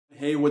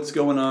Hey, what's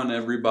going on,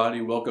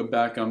 everybody? Welcome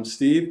back. I'm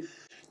Steve.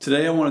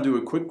 Today I want to do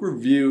a quick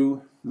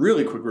review,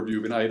 really quick review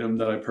of an item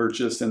that I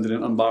purchased and did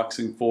an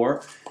unboxing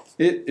for.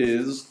 It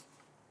is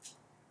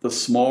the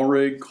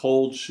SmallRig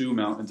cold shoe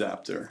mount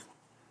adapter.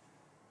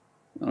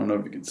 I don't know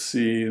if you can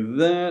see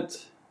that,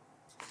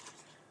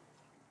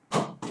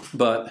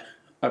 but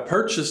I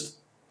purchased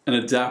an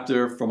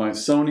adapter for my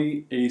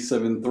Sony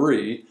a7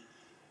 III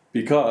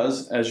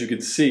because, as you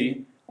can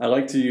see, I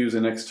like to use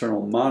an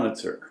external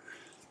monitor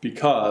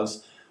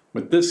because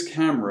with this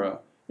camera,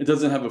 it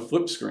doesn't have a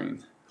flip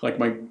screen like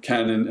my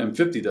Canon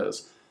M50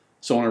 does.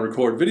 So when I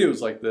record videos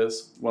like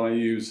this, when I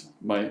use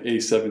my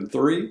a7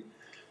 III,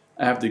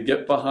 I have to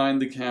get behind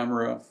the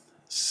camera,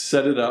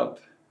 set it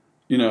up,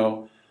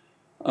 then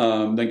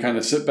kind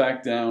of sit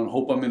back down,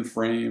 hope I'm in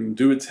frame,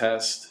 do a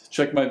test,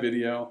 check my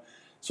video.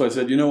 So I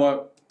said, you know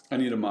what? I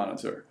need a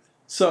monitor.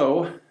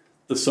 So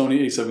the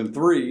Sony a7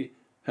 III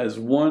has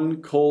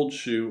one cold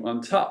shoe on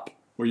top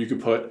where you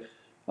could put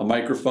a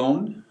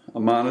microphone,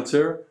 a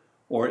monitor,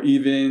 or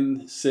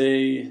even,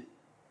 say,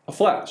 a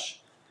flash.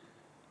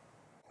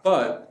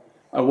 But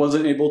I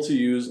wasn't able to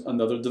use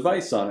another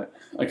device on it.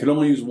 I could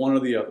only use one or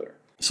the other.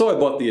 So I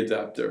bought the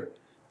adapter.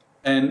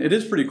 And it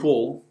is pretty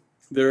cool.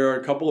 There are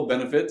a couple of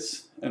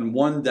benefits and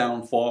one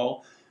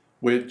downfall,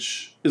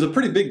 which is a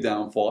pretty big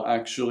downfall,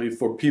 actually,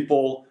 for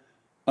people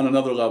on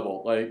another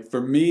level. Like, for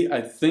me,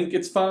 I think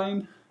it's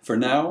fine for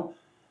now,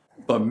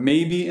 but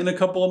maybe in a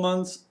couple of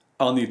months,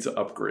 I'll need to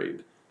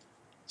upgrade.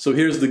 So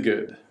here's the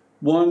good.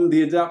 One,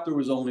 the adapter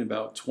was only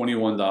about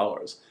 $21.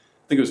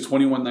 I think it was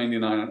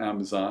 $21.99 on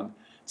Amazon.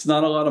 It's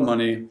not a lot of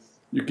money.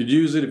 You could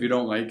use it if you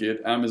don't like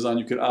it. Amazon,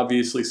 you could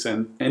obviously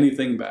send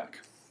anything back.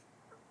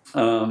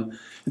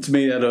 It's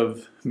made out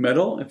of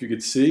metal, if you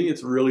could see.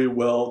 It's really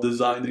well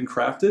designed and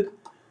crafted.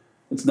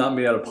 It's not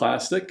made out of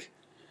plastic.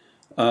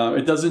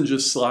 It doesn't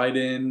just slide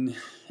in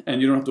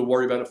and you don't have to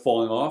worry about it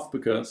falling off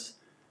because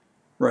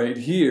right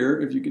here,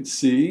 if you could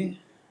see,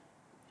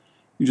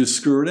 you just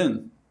screw it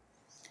in.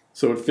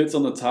 So it fits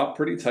on the top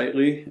pretty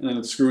tightly, and then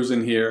it screws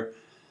in here.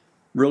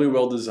 Really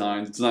well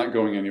designed. It's not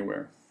going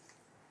anywhere.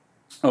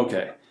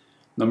 Okay,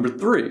 number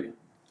 3.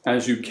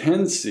 As you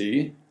can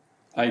see,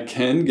 I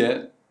can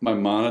get my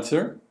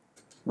monitor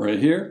right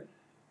here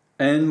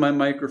and my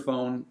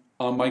microphone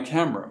on my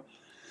camera.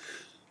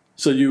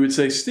 So you would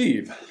say,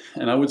 Steve,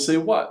 and I would say,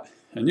 what?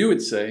 And you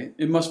would say,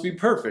 it must be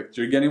perfect.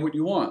 You're getting what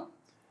you want.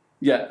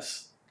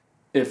 Yes,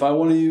 if I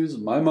want to use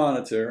my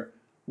monitor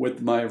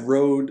with my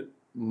Rode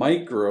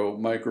micro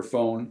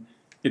microphone,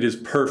 it is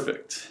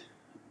perfect.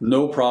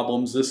 No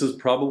problems. This is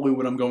probably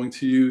what I'm going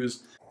to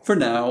use for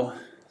now,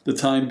 the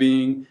time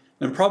being,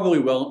 and probably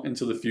well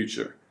into the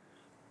future.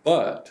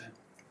 But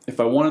if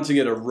I wanted to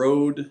get a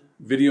Rode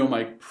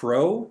VideoMic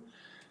Pro,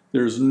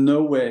 there's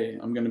no way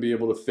I'm going to be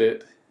able to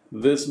fit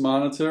this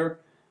monitor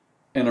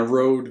and a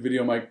Rode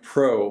VideoMic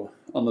Pro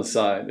on the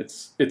side.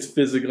 It's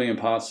physically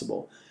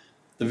impossible.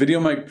 The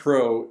VideoMic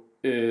Pro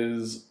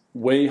is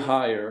way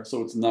higher,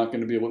 so it's not going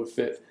to be able to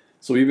fit.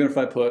 So even if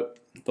I put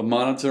the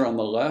monitor on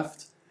the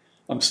left,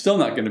 I'm still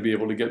not going to be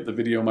able to get the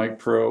VideoMic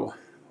Pro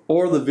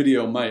or the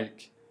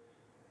VideoMic,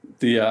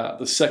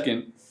 the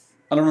second,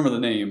 I don't remember the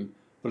name,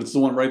 but it's the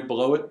one right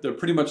below it. They're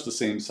pretty much the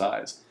same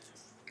size.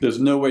 There's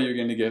no way you're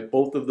going to get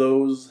both of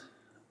those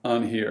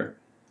on here.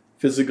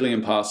 Physically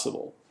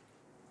impossible.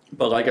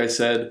 But like I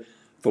said,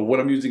 for what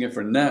I'm using it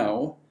for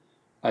now,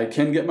 I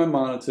can get my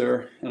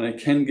monitor and I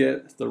can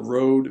get the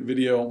Rode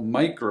Video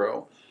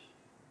Micro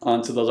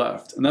onto the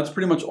left. And that's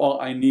pretty much all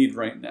I need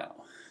right now.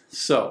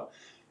 So,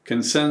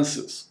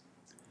 consensus.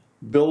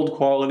 Build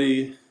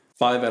quality,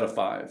 5 out of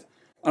 5.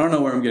 I don't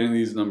know where I'm getting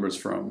these numbers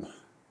from.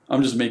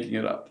 I'm just making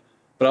it up.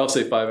 But I'll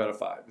say 5 out of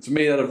 5. It's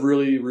made out of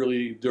really,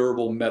 really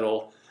durable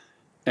metal,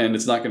 and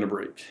it's not going to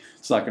break.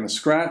 It's not going to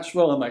scratch.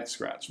 Well, it might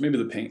scratch. Maybe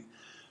the paint.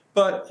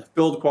 But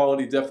build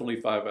quality, definitely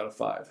 5 out of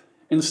 5.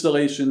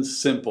 Installation,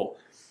 simple.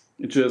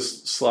 It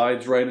just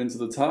slides right into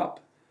the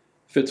top.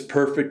 Fits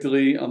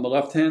perfectly on the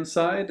left-hand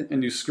side,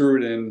 and you screw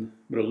it in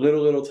with a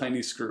little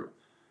tiny screw.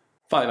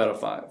 5 out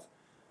of 5.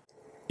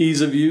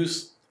 Ease of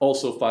use,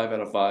 also 5 out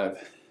of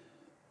 5.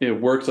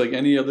 It works like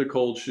any other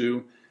cold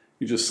shoe.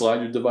 You just slide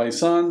your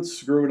device on,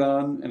 screw it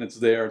on, and it's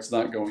there. It's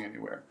not going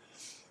anywhere.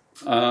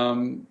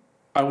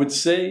 I would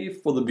say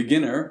for the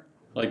beginner,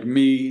 like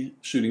me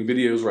shooting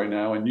videos right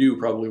now, and you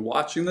probably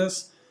watching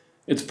this,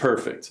 it's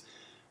perfect.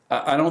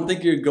 I don't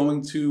think you're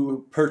going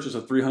to purchase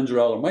a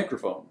 $300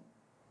 microphone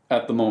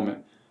at the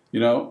moment,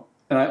 and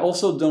I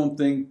also don't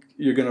think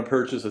you're going to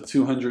purchase a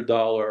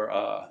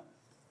 $200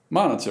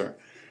 monitor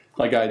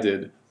like I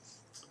did.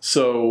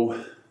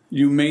 So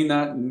you may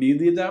not need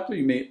the adapter.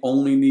 You may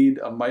only need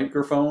a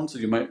microphone, so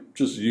you might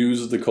just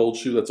use the cold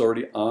shoe that's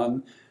already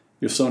on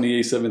your Sony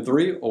a7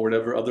 III or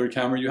whatever other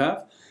camera you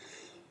have.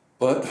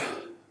 But,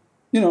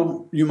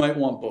 you might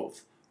want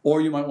both. Or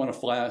you might want a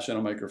flash and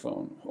a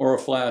microphone, or a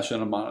flash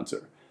and a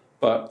monitor.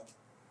 But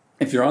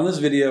if you're on this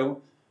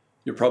video,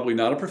 you're probably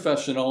not a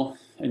professional,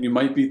 and you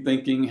might be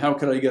thinking, how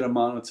could I get a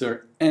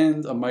monitor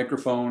and a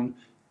microphone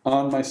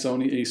on my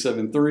Sony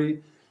a7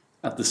 III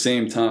at the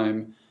same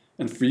time?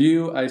 And for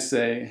you, I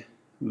say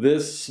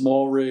this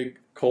SmallRig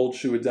cold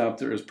shoe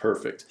adapter is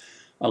perfect.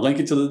 I'll link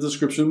it to the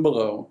description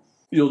below.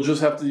 You'll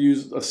just have to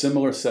use a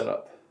similar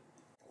setup.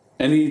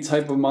 Any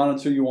type of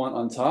monitor you want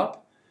on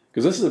top,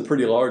 because this is a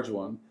pretty large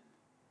one,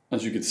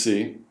 as you can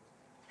see,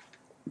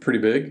 pretty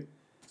big.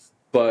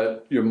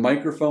 But your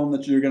microphone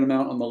that you're going to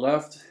mount on the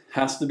left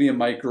has to be a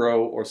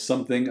micro or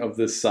something of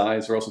this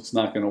size, or else it's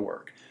not going to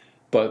work.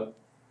 But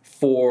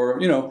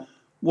for, you know,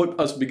 what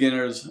us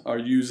beginners are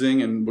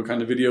using and what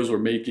kind of videos we're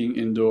making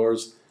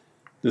indoors,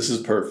 this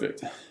is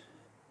perfect.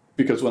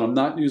 Because when I'm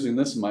not using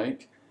this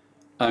mic,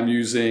 I'm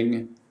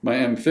using my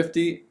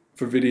M50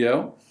 for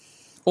video,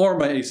 or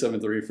my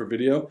A7iii for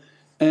video,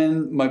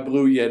 and my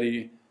Blue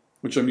Yeti,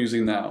 which I'm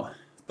using now.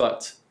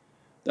 But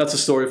that's a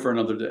story for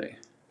another day.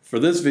 For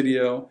this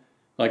video,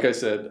 like I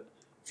said,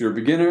 if you're a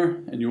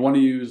beginner and you want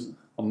to use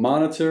a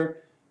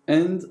monitor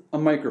and a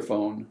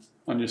microphone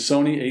on your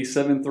Sony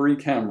a7iii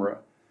camera,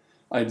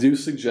 I do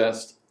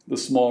suggest the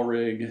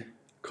SmallRig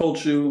cold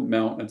shoe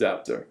mount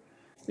adapter.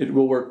 It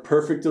will work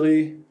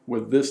perfectly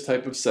with this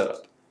type of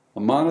setup,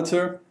 a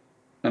monitor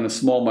and a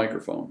small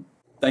microphone.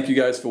 Thank you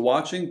guys for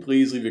watching.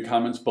 Please leave your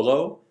comments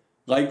below.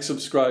 Like,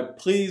 subscribe,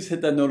 please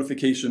hit that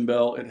notification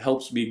bell. It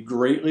helps me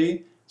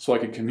greatly so I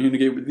can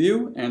communicate with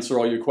you, answer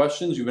all your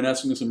questions. You've been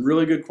asking me some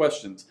really good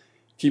questions.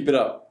 Keep it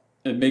up.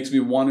 It makes me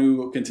want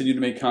to continue to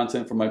make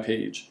content for my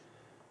page.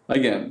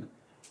 Again,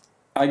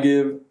 I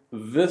give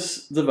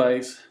this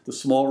device, the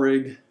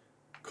SmallRig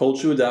cold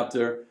shoe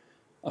adapter,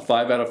 a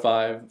 5 out of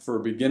 5 for a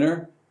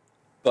beginner.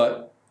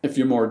 But if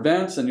you're more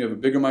advanced and you have a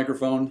bigger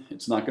microphone,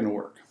 it's not going to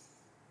work.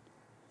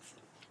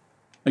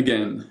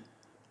 Again,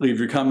 leave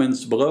your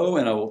comments below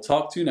and I will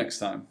talk to you next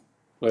time.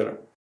 Later.